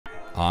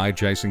Hi,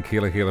 Jason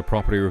Keeler here, the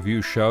Property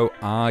Review Show.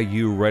 Are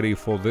you ready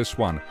for this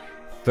one?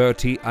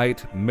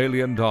 $38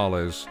 million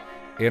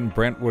in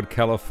Brentwood,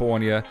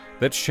 California.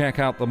 Let's check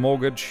out the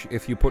mortgage.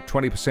 If you put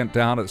 20%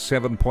 down at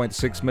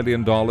 $7.6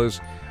 million, over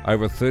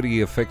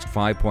 30-year fixed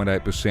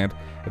 5.8%,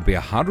 it'd be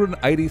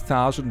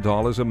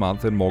 $180,000 a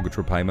month in mortgage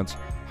repayments.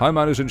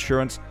 Homeowners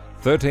insurance,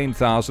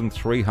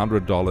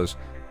 $13,300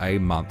 a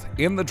month.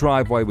 In the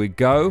driveway we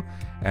go,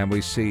 and we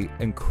see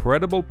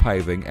incredible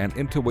paving and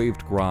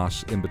interweaved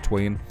grass in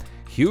between.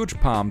 Huge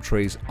palm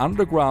trees,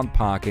 underground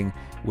parking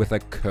with a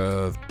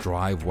curved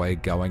driveway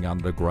going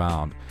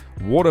underground.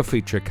 Water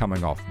feature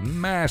coming off.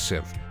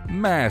 Massive,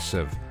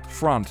 massive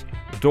front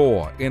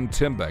door in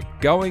timber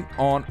going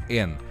on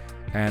in.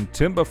 And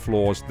timber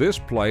floors. This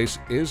place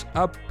is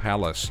a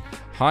palace.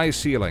 High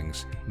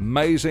ceilings,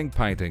 amazing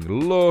painting.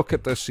 Look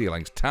at the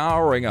ceilings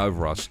towering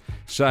over us,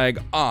 saying,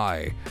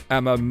 I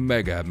am a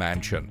mega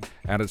mansion.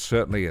 And it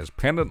certainly is.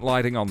 Pendant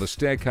lighting on the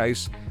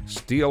staircase,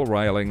 steel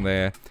railing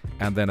there,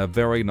 and then a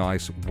very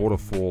nice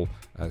waterfall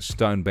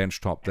stone bench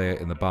top there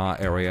in the bar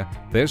area.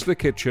 There's the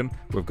kitchen.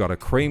 We've got a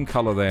cream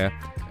color there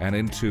and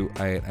into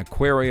an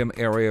aquarium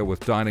area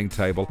with dining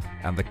table,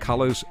 and the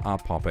colors are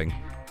popping.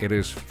 It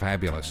is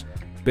fabulous.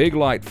 Big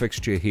light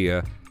fixture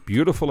here.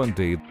 Beautiful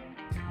indeed.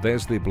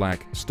 There's the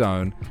black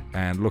stone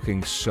and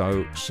looking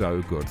so,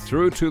 so good.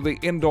 Through to the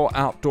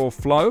indoor-outdoor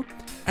flow.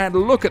 And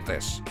look at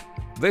this.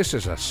 This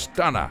is a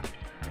stunner.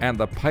 And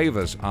the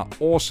pavers are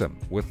awesome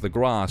with the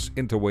grass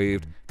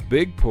interweaved.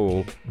 Big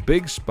pool,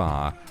 big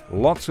spa,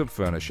 lots of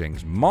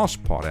furnishings, moss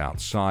pot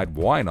outside,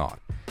 why not?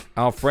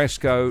 Al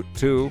fresco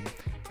too,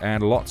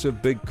 and lots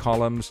of big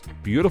columns,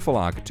 beautiful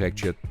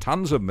architecture,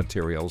 tons of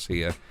materials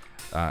here.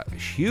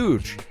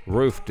 Huge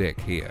roof deck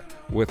here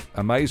with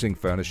amazing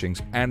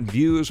furnishings and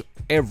views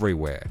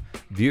everywhere.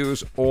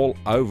 Views all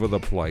over the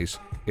place.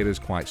 It is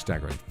quite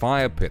staggering.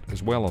 Fire pit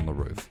as well on the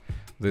roof.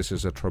 This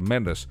is a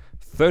tremendous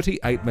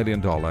 $38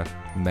 million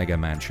mega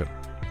mansion.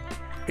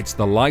 It's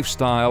the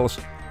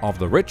lifestyles of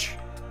the rich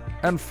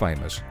and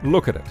famous.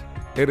 Look at it.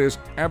 It is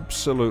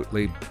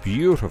absolutely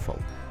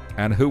beautiful.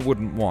 And who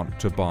wouldn't want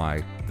to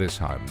buy this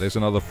home? There's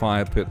another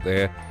fire pit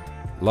there.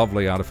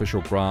 Lovely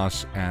artificial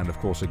grass, and of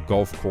course a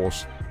golf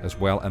course as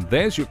well. And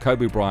there's your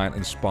Kobe Bryant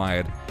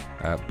inspired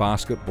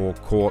basketball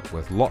court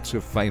with lots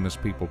of famous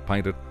people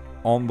painted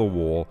on the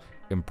wall.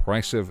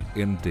 Impressive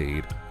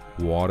indeed.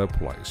 What a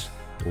place.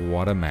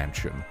 What a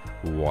mansion.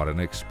 What an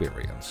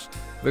experience.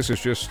 This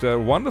is just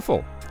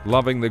wonderful.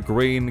 Loving the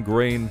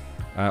green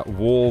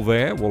wall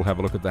there. We'll have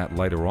a look at that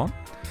later on.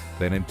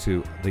 Then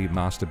into the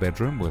master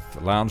bedroom with the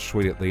lounge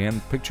suite at the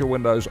end. Picture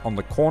windows on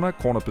the corner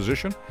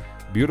position.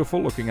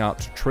 Beautiful, looking out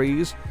to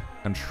trees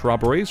and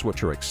shrubberies,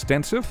 which are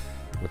extensive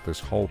with this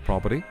whole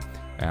property.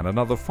 And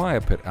another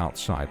fire pit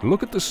outside.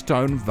 Look at the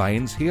stone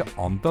veins here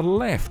on the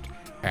left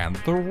and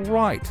the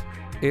right.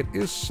 It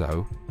is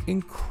so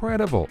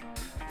incredible.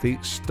 The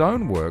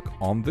stonework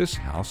on this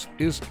house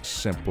is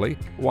simply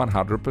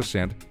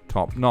 100%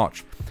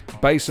 top-notch.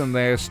 Basin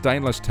there,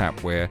 stainless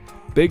tapware,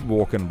 big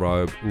walk-in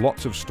robe,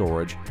 lots of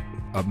storage,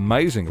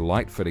 amazing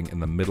light fitting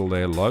in the middle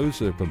there, loads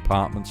of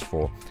compartments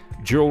for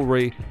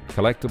jewelry,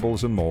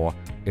 collectibles, and more.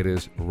 It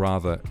is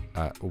rather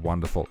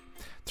wonderful.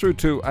 Through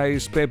to a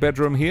spare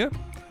bedroom here,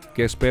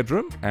 guest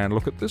bedroom, and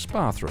look at this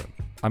bathroom.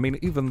 I mean,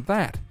 even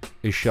that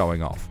is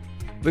showing off.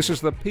 This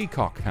is the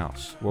peacock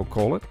house, we'll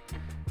call it.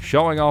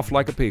 Showing off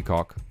like a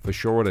peacock, for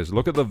sure it is.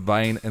 Look at the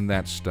vein in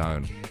that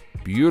stone.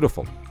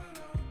 Beautiful.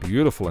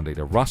 Beautiful indeed.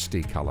 A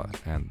rusty color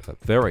and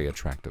very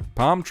attractive.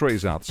 Palm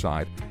trees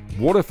outside.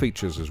 Water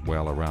features as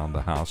well around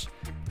the house.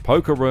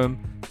 Poker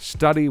room.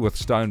 Study with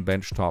stone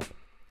bench top.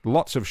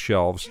 Lots of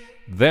shelves.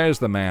 There's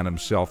the man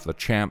himself, the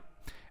champ.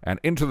 And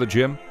into the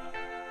gym.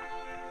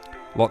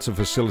 Lots of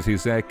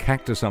facilities there.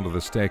 Cactus under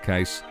the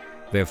staircase.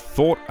 They've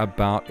thought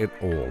about it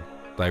all.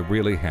 They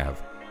really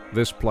have.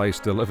 This place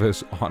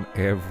delivers on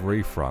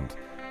every front.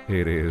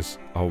 It is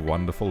a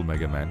wonderful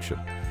mega mansion.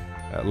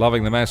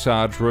 Loving the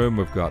massage room.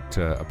 We've got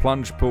a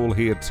plunge pool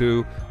here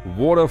too.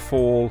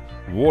 Waterfall,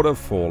 water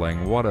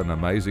falling. What an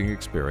amazing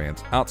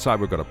experience. Outside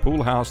we've got a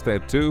pool house there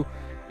too.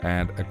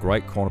 And a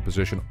great corner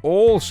position.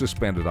 All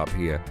suspended up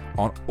here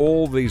on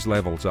all these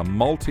levels. A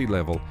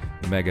multi-level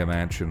mega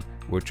mansion,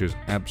 which is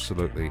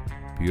absolutely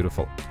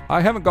beautiful.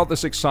 I haven't got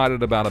this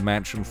excited about a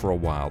mansion for a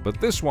while,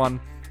 but this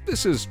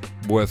is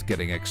worth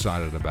getting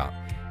excited about.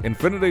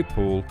 Infinity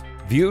pool,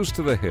 views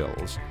to the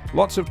hills,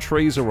 lots of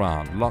trees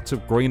around, lots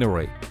of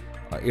greenery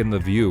in the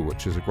view,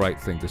 which is a great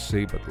thing to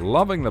see, but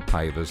loving the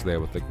pavers there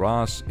with the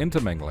grass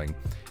intermingling.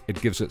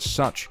 It gives it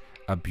such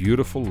a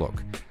beautiful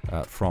look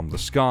from the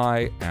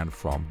sky and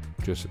from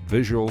just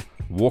visual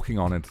walking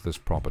on into this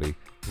property.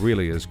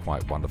 Really is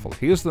quite wonderful.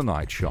 Here's the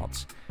night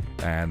shots,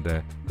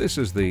 and this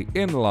is the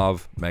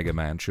in-love mega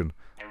mansion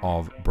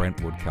of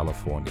Brentwood,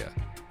 California.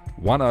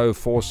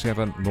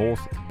 1047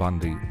 North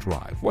Bundy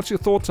Drive. What's your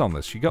thoughts on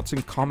this? You got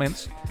some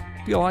comments?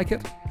 Do you like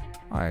it?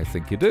 I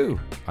think you do.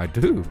 I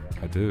do.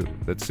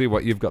 Let's see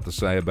what you've got to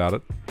say about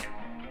it.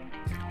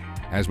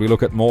 As we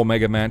look at more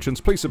mega mansions,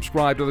 please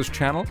subscribe to this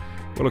channel.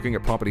 We're looking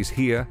at properties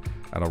here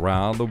and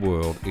around the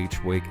world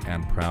each week,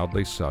 and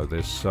proudly so.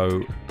 There's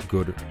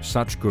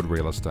such good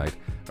real estate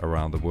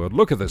around the world.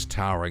 Look at this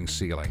towering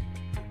ceiling.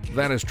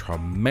 That is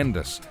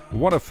tremendous.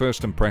 What a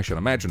first impression.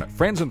 Imagine it.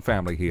 Friends and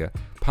family here,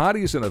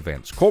 parties and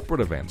events,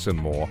 corporate events and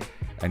more,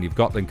 and you've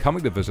got them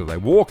coming to visit. They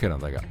walk in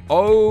and they go,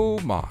 oh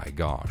my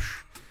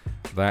gosh,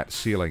 that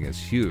ceiling is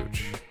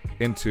huge.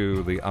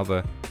 Into the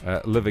other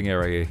living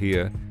area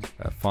here,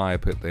 a fire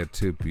pit there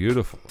too.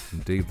 Beautiful.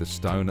 Indeed, the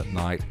stone at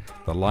night,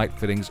 the light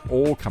fittings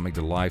all coming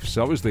to life.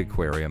 So is the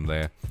aquarium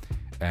there,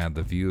 and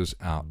the views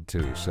out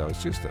too. So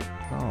it's just oh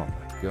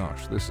my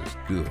gosh, this is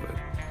good.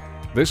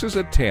 This is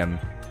a 10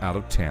 out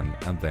of 10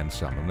 and then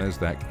some. And there's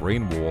that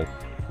green wall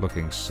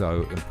looking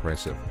so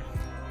impressive.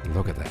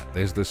 Look at that.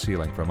 There's the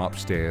ceiling from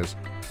upstairs.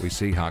 We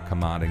see how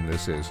commanding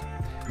this is.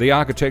 The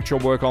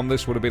architectural work on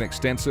this would have been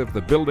extensive.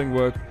 The building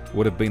work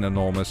would have been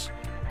enormous.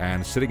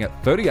 And sitting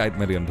at $38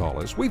 million,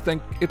 we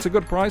think it's a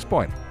good price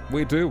point.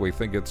 We do. We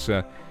think it's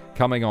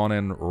coming on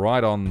in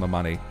right on the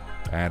money,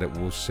 and it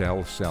will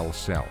sell.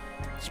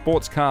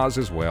 Sports cars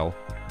as well.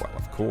 Well,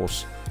 of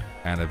course.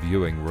 And a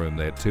viewing room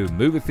there too.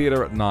 Movie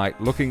theater at night,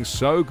 looking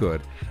so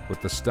good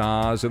with the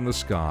stars in the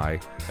sky,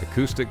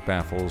 acoustic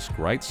baffles,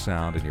 great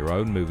sound in your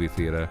own movie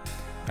theater,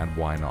 and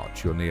why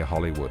not? You're near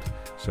Hollywood,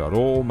 so it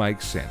all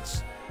makes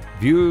sense.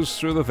 Views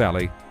through the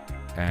valley,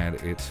 and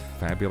it's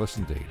fabulous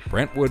indeed.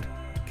 Brentwood,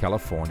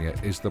 California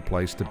is the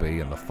place to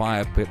be, and the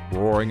fire pit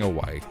roaring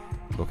away,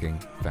 looking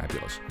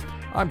fabulous.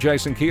 I'm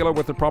Jason Keeler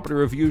with the Property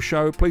Review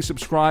Show. Please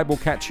subscribe. We'll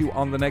catch you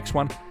on the next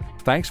one.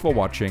 Thanks for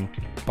watching.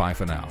 Bye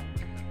for now.